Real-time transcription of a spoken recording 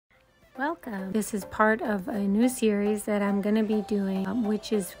Welcome. This is part of a new series that I'm going to be doing,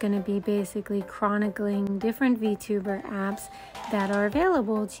 which is going to be basically chronicling different VTuber apps that are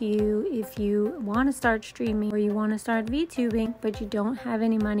available to you if you want to start streaming or you want to start VTubing, but you don't have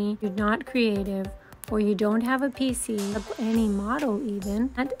any money, you're not creative, or you don't have a PC, any model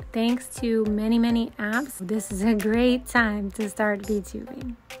even. And thanks to many apps, this is a great time to start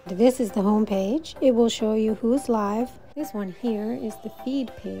VTubing. This is the home page. It will show you who's live. This one here is the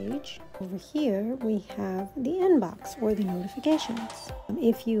feed page. Over here we have the inbox or the notifications.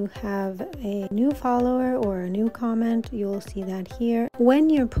 If you have a new follower or a new comment, you'll see that here. When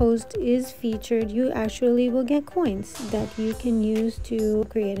your post is featured, you actually will get coins that you can use to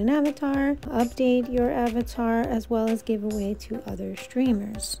create an avatar, update your avatar, as well as give away to other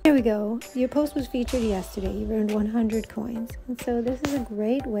streamers. Here we go. Your post was featured yesterday. You earned 100 coins. And so this is a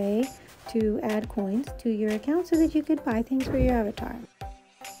great way to add coins to your account so that you could buy things for your avatar.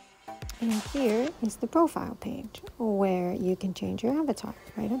 And here is the profile page where you can change your avatar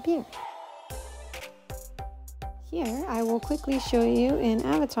right up here. Here I will quickly show you in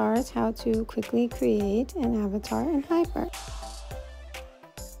avatars how to quickly create an avatar in Hyper.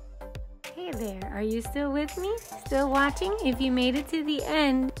 Hey there, are you still with me? Still watching? If you made it to the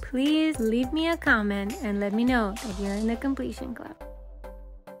end, please leave me a comment and let me know that you're in the completion club.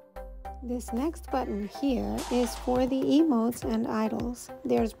 This next button here is for the emotes and idols.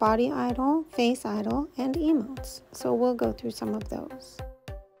 There's body idol, face idol, and emotes. So we'll go through some of those.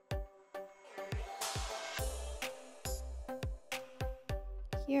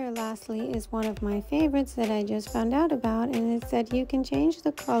 Here lastly is one of my favorites that I just found out about, and it's that you can change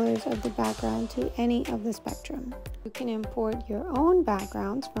the colors of the background to any of the spectrum. You can import your own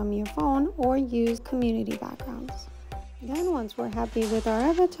backgrounds from your phone or use community backgrounds. Then once we're happy with our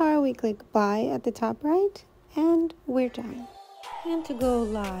avatar, we click buy at the top right and we're done. And to go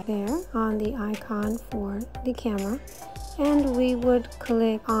live there on the icon for the camera, and we would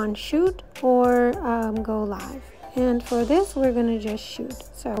click on shoot or go live. And for this we're going to just shoot.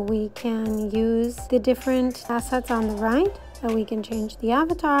 So we can use the different assets on the right, and we can change the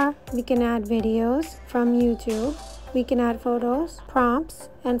avatar, we can add videos from YouTube, we can add photos, prompts,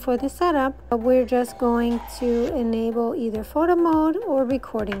 and for the setup, we're just going to enable either photo mode or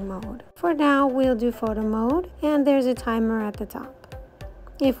recording mode. For now, we'll do photo mode, and there's a timer at the top.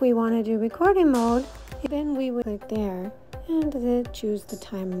 If we want to do recording mode, then we would click there and then choose the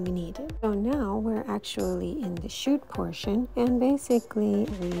time we needed. So now we're actually in the shoot portion, and basically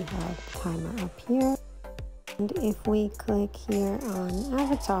we have the timer up here. And if we click here on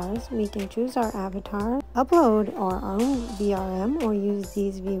avatars, we can choose our avatar, upload our own VRM, or use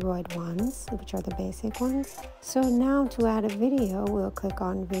these VRoid ones, which are the basic ones. So now to add a video, we'll click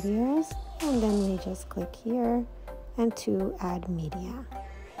on videos, and then we just click here and to add media.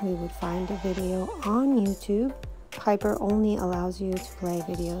 We would find a video on YouTube. Hyper only allows you to play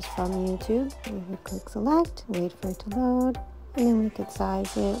videos from YouTube. We would click select, wait for it to load, and then we could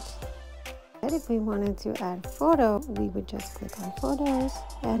size it. And if we wanted to add photo, we would just click on photos,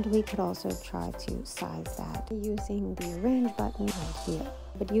 and we could also try to size that using the arrange button right here.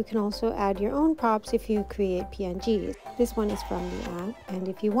 But you can also add your own props if you create PNGs. This one is from the app, and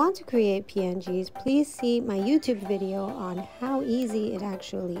if you want to create PNGs, please see my YouTube video on how easy it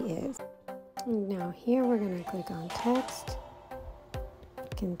actually is. Now here we're going to click on text.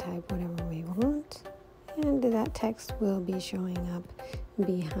 We can type whatever we want, and that text will be showing up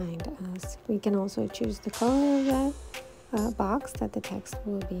behind us. We can also choose the color of that box that the text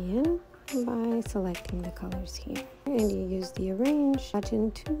will be in by selecting the colors here. And you use the arrange button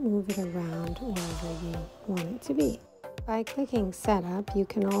to move it around wherever you want it to be. By clicking setup, you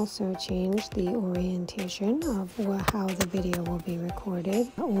can also change the orientation of how the video will be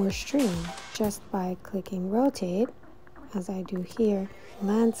recorded or streamed just by clicking rotate, as I do here,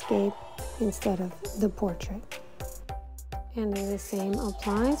 landscape instead of the portrait. And the same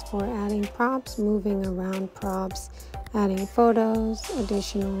applies for adding props, moving around props, adding photos,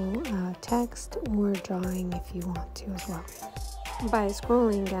 additional text, or drawing if you want to as well. By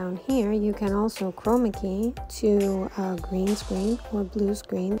scrolling down here, you can also chroma key to green screen or blue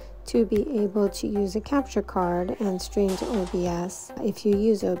screen to be able to use a capture card and stream to OBS if you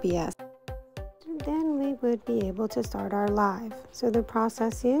use OBS. Then we would be able to start our live. So the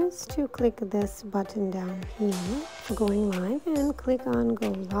process is to click this button down here for going live and click on go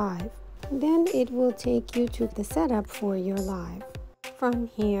live. Then it will take you to the setup for your live. From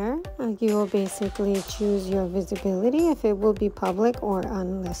here, you will basically choose your visibility, if it will be public or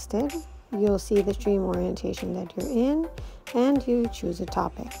unlisted. You'll see the stream orientation that you're in, and you choose a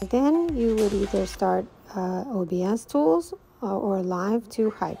topic. Then you would either start OBS tools or live to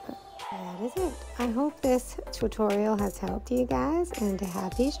Hyper. That is it. I hope this tutorial has helped you guys, and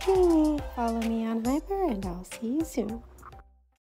happy streaming. Follow me on Hyper and I'll see you soon.